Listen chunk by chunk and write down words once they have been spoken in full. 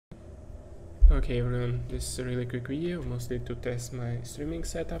Okay everyone, this is a really quick video, mostly to test my streaming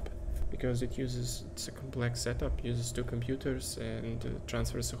setup, because it's a complex setup, uses two computers and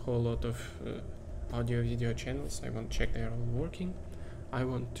transfers a whole lot of audio video channels. I want to check they're all working. I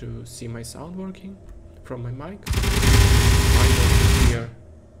want to see my sound working from my mic. I want to hear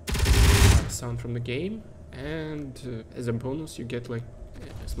sound from the game, and as a bonus you get like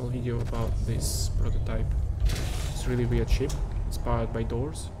a small video about this prototype. It's a really weird ship. It's powered by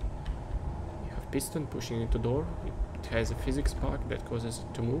doors. Piston pushing into door. It has a physics pack that causes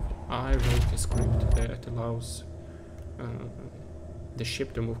it to move. I wrote a script that allows the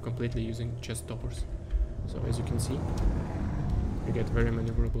ship to move completely using just doors. So as you can see, you get a very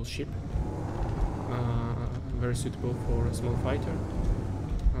maneuverable ship, very suitable for a small fighter,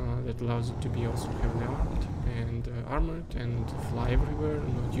 that allows it to be also heavily armored and fly everywhere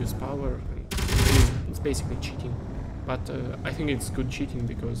and not use power. And it's basically cheating. But I think it's good cheating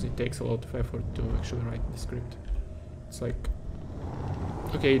because it takes a lot of effort to actually write the script. It's like,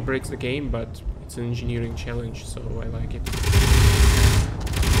 okay, it breaks the game, but it's an engineering challenge, so I like it.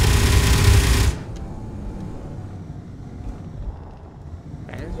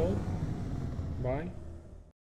 That's all. Bye.